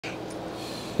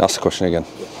Ask the question again.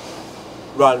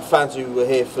 Ryan, fans who were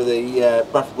here for the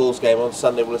Bradford Bulls game on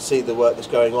Sunday will see the work that's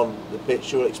going on the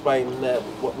pitch. You'll explain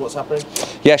what's happening?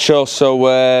 Yeah, sure. So,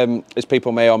 as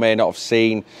people may or may not have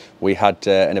seen, we had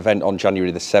an event on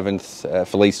January the 7th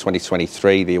for Leeds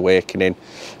 2023, The Awakening,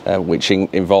 which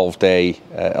involved a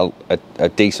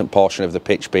decent portion of the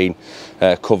pitch being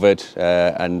covered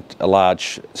and a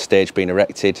large stage being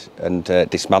erected and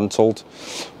dismantled,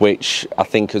 which I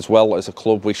think as well as a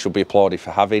club we should be applauded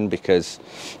for having, because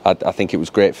I think it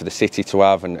was great for the city to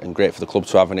have and great for the club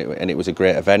to have, and it was a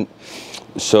great event.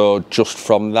 So just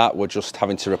from that, we're just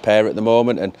having to repair at the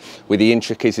moment, and with the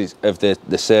intricacies of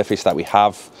the surface that we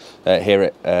have here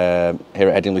at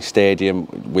Headingley Stadium,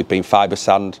 with being fibre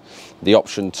sand, the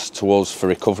options to us for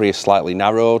recovery are slightly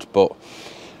narrowed, but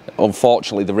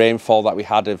unfortunately the rainfall that we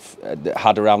had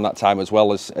around that time as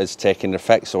well has taken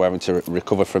effect, so we're having to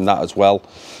recover from that as well.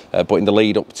 But in the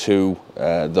lead up to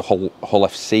the Hull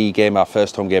FC game, our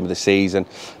first home game of the season,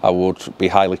 I would be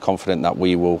highly confident that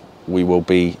we will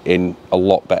be in a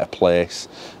lot better place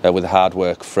with the hard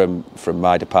work from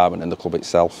my department and the club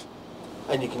itself.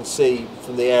 And you can see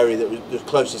from the area that was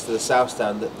closest to the south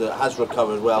stand that has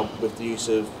recovered well with the use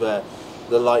of the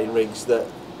lighting rigs, that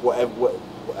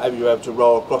whatever you're able to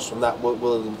roll across from that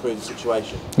will improve the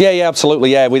situation. Yeah,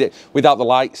 absolutely. Yeah, without the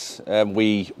lights,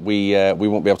 we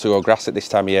won't be able to grow grass at this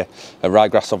time of year.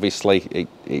 Ryegrass, obviously,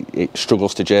 it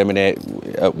struggles to germinate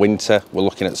at winter. We're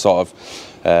looking at sort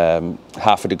of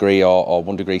half a degree or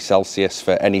 1 degree Celsius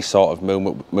for any sort of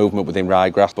movement within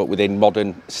ryegrass. But within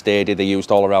modern stadia, they're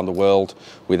used all around the world.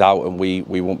 Without them, we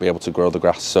won't be able to grow the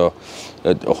grass. So,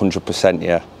 100%,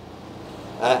 yeah.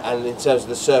 And in terms of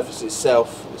the surface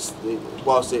itself,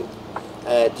 whilst it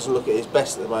doesn't look at its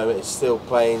best at the moment, it's still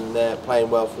playing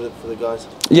well for the guys.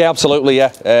 Yeah, absolutely.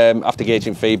 Yeah. After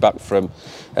gauging feedback from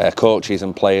coaches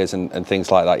and players and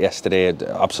things like that yesterday,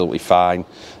 absolutely fine.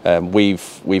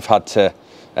 We've had to,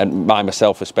 and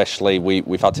myself especially,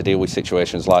 we've had to deal with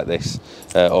situations like this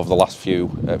over the last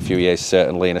few years,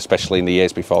 certainly, and especially in the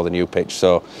years before the new pitch.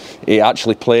 So it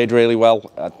actually played really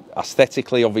well.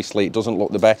 Aesthetically, obviously, it doesn't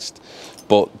look the best,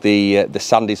 but the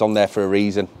sand is on there for a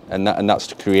reason, and that's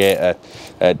to create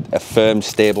a firm,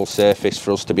 stable surface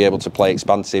for us to be able to play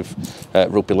expansive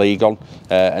rugby league on,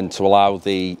 and to allow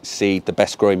the seed the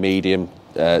best growing medium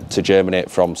to germinate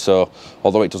from. So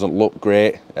although it doesn't look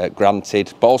great,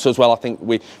 granted, but also as well, I think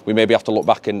we maybe have to look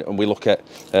back and we look at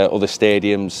other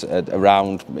stadiums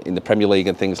around in the Premier League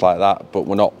and things like that, but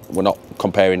we're not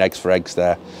comparing eggs for eggs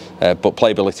there. But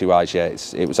playability wise, yeah,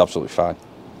 it was absolutely fine.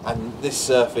 And this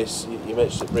surface, you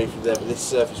mentioned it briefly there, but this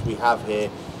surface we have here,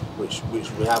 which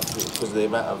we have because of the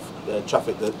amount of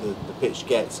traffic that the pitch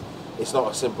gets, it's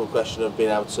not a simple question of being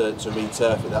able to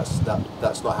re-turf it.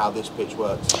 That's not how this pitch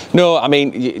works. No, I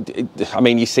mean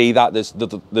you see that there's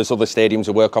other stadiums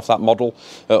who work off that model.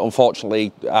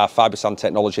 Unfortunately, our fibre sand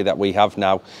technology that we have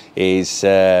now is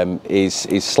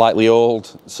slightly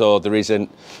old, so there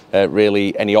isn't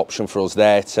really any option for us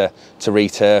there to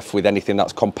re-turf with anything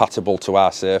that's compatible to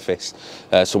our surface.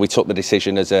 So we took the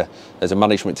decision as a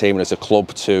management team and as a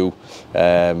club to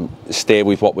stay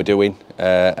with what we're doing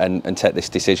and take this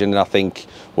decision. And I think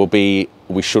we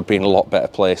should be in a lot better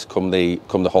place come the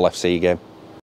Hull FC game.